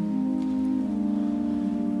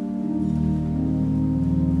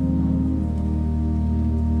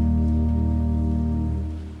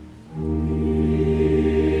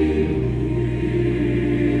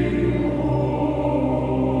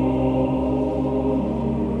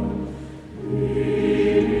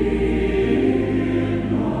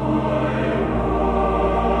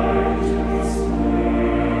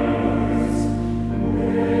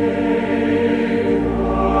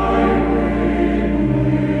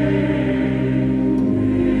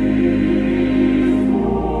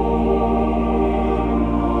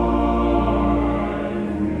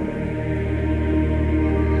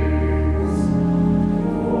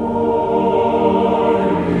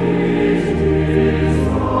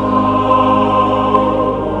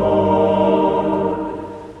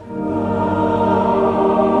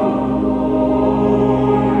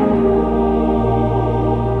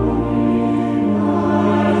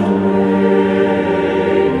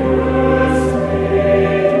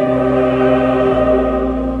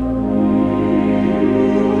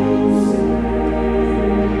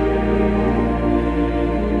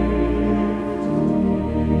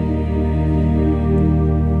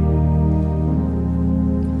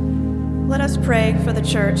 Pray for the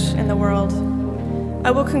church and the world.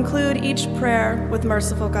 I will conclude each prayer with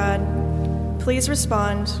 "Merciful God." Please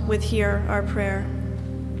respond with "Hear our prayer."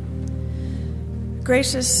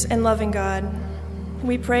 Gracious and loving God,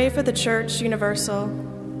 we pray for the Church Universal,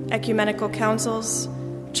 ecumenical councils,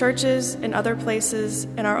 churches in other places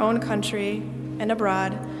in our own country and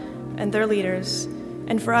abroad, and their leaders,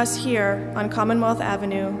 and for us here on Commonwealth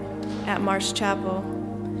Avenue at Marsh Chapel.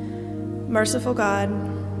 Merciful God,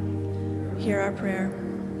 hear our prayer.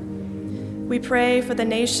 We pray for the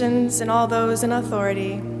nations and all those in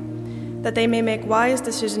authority, that they may make wise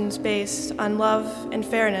decisions based on love and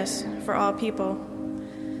fairness for all people.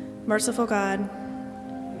 Merciful God,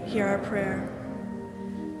 hear our prayer.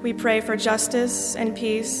 We pray for justice and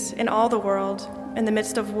peace in all the world, in the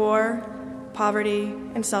midst of war, poverty,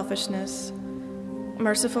 and selfishness.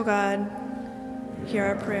 Merciful God, hear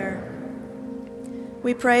our prayer.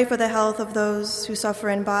 We pray for the health of those who suffer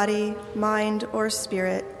in body, mind, or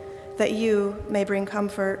spirit, that you may bring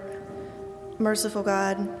comfort. Merciful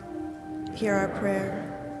God, hear our prayer.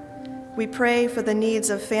 We pray for the needs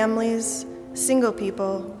of families, single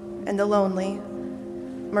people, and the lonely.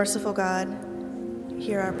 Merciful God,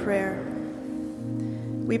 hear our prayer.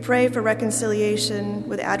 We pray for reconciliation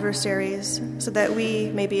with adversaries so that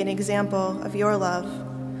we may be an example of your love.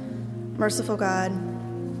 Merciful God,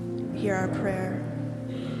 hear our prayer.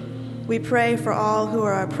 We pray for all who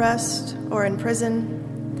are oppressed or in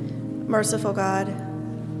prison. Merciful God,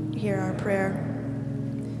 hear our prayer.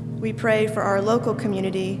 We pray for our local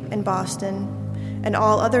community in Boston and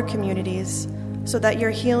all other communities so that your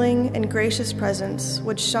healing and gracious presence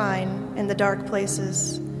would shine in the dark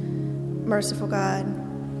places. Merciful God,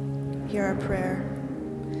 hear our prayer.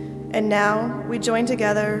 And now we join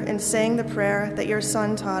together in saying the prayer that your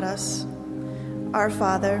Son taught us. Our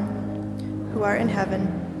Father, who art in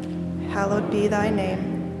heaven, hallowed be thy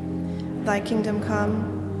name. Thy kingdom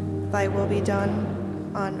come, thy will be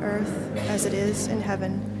done, on earth as it is in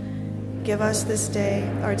heaven. Give us this day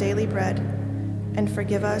our daily bread, and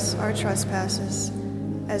forgive us our trespasses,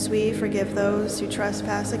 as we forgive those who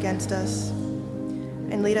trespass against us.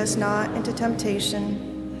 And lead us not into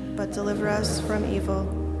temptation, but deliver us from evil.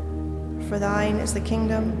 For thine is the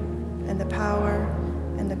kingdom, and the power,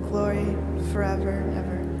 and the glory, forever and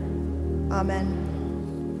ever. Amen.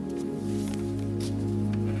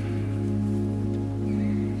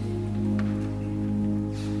 Me.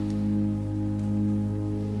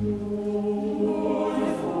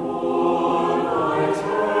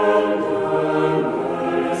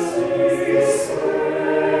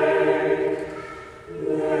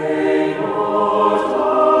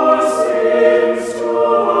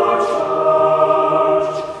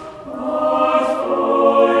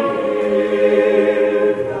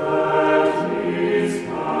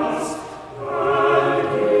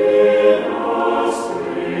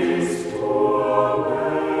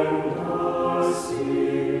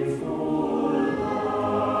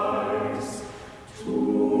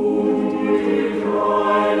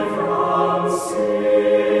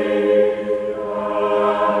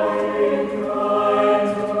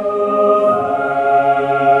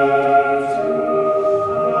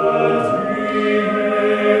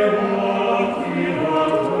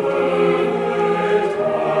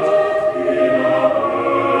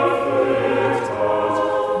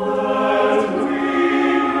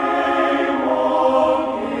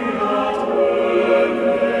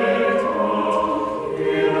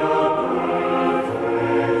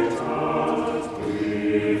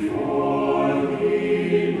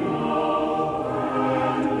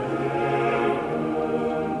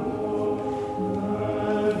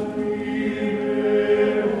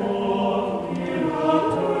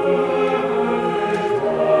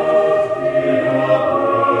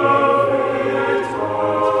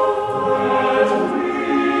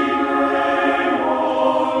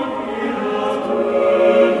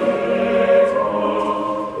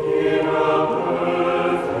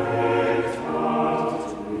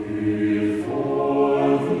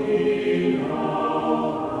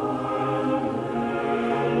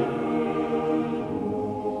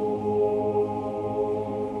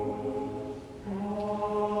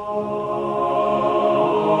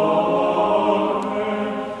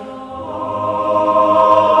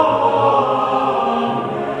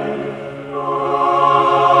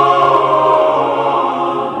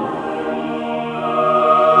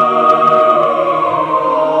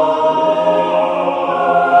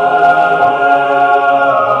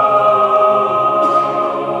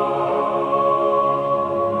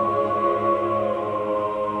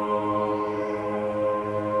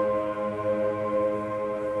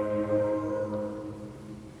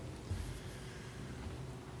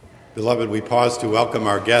 Beloved, we pause to welcome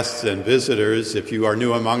our guests and visitors. If you are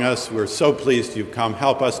new among us, we're so pleased you've come.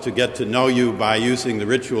 Help us to get to know you by using the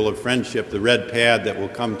ritual of friendship, the red pad that will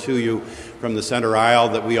come to you from the center aisle,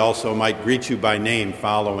 that we also might greet you by name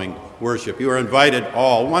following worship. You are invited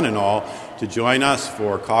all, one and all, to join us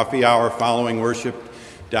for coffee hour following worship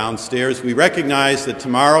downstairs. We recognize that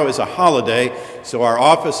tomorrow is a holiday, so our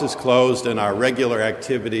office is closed and our regular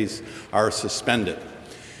activities are suspended.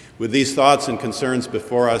 With these thoughts and concerns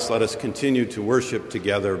before us, let us continue to worship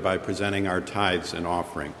together by presenting our tithes and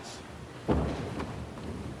offerings.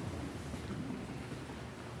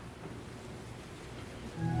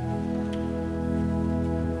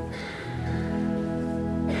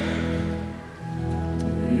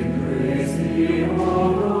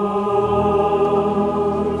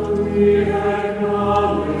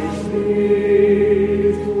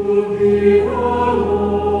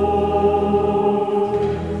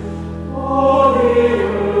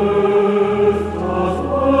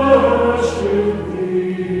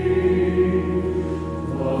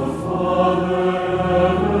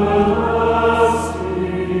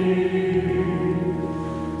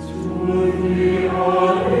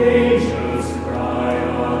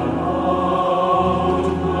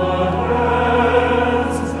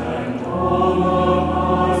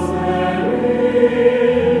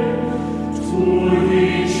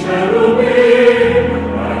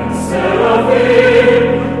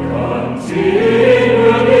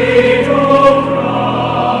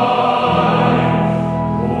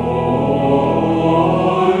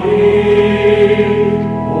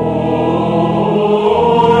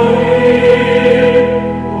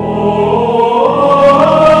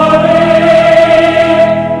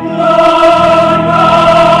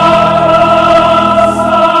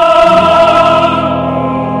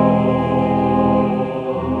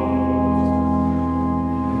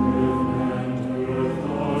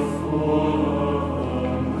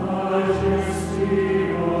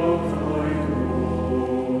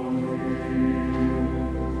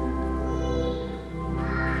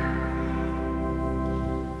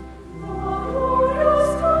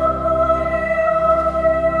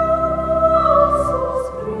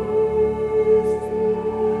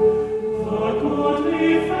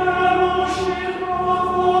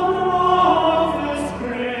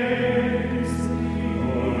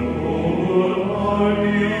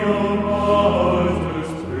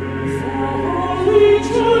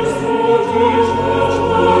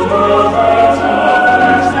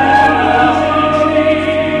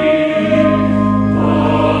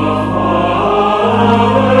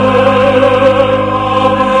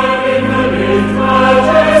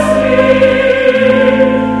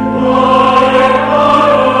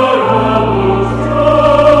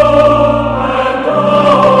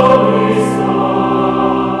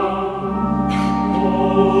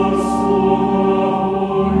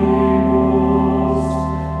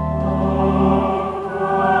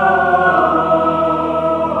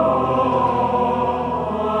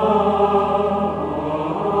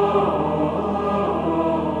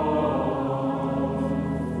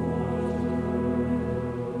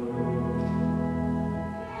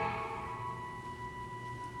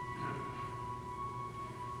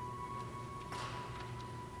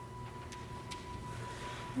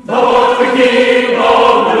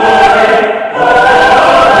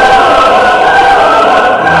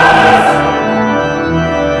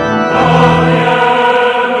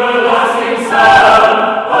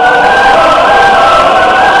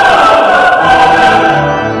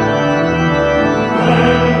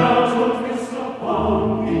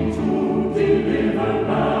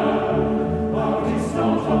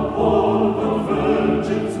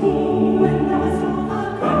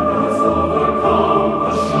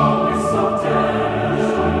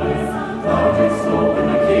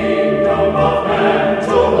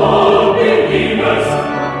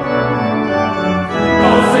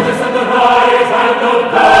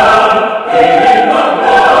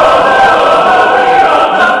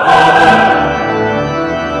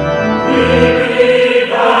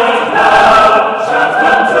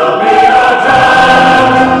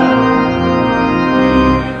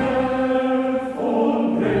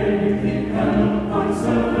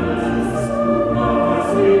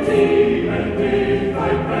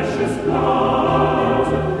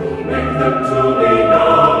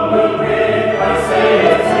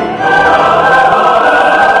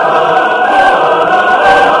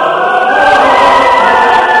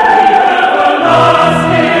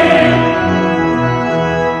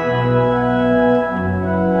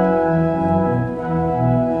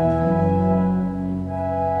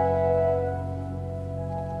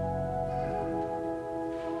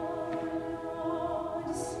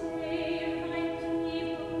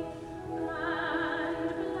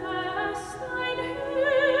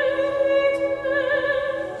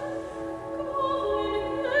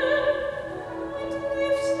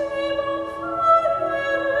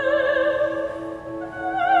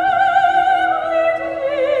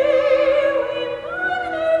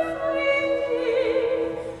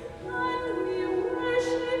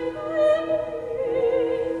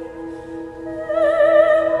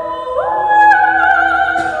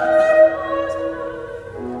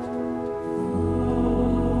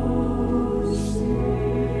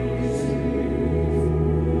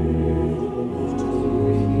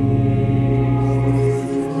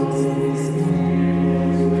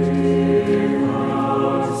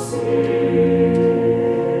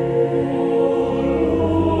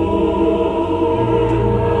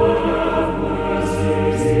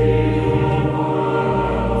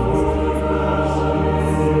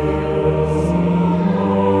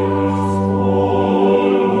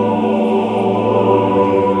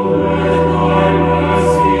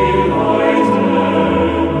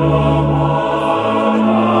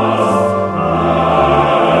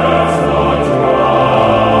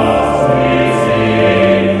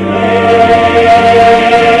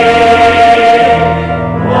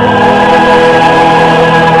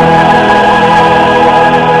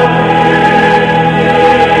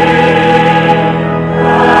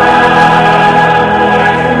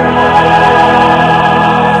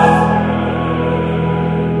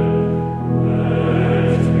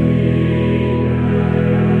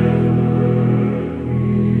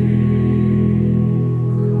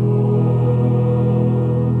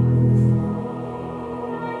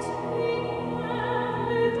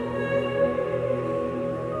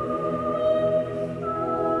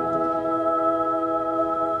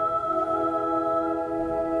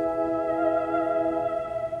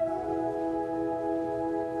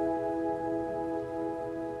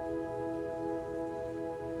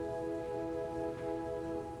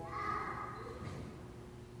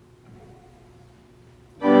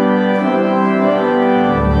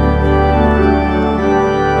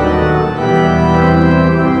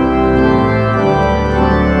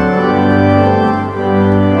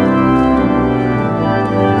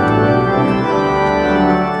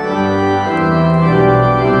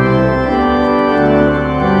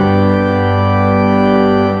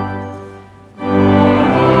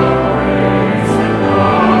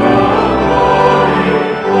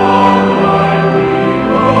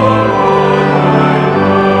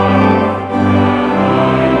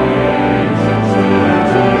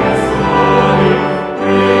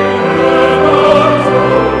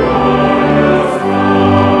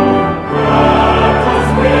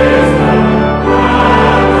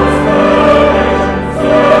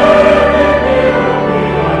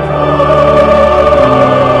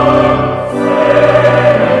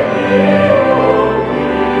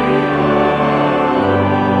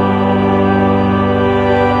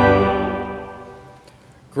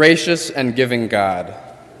 Gracious and giving God,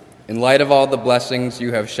 in light of all the blessings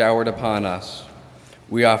you have showered upon us,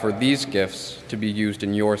 we offer these gifts to be used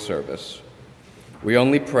in your service. We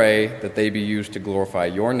only pray that they be used to glorify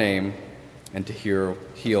your name and to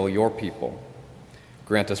heal your people.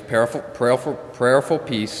 Grant us prayerful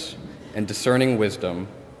peace and discerning wisdom,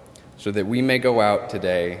 so that we may go out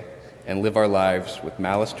today and live our lives with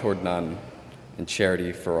malice toward none and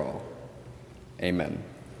charity for all. Amen.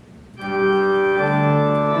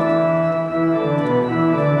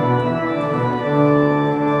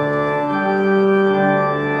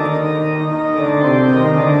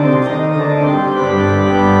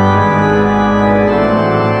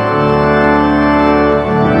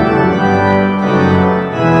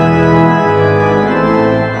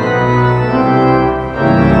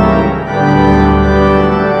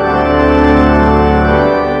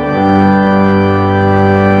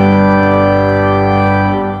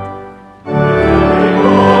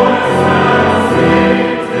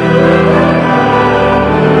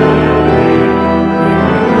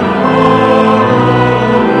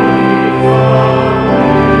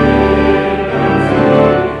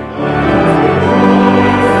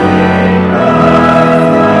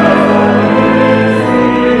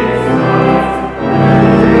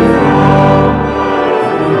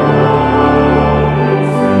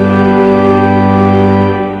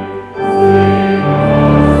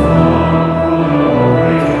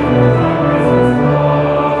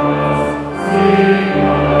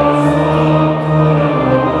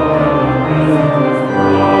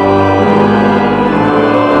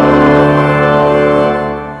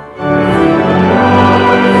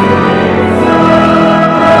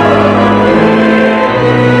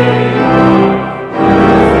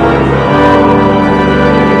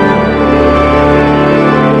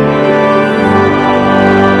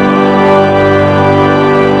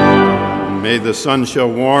 The sun shall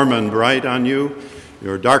warm and bright on you,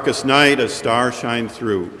 your darkest night a star shine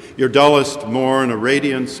through, your dullest morn a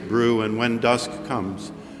radiance brew, and when dusk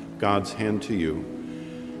comes, God's hand to you.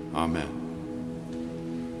 Amen.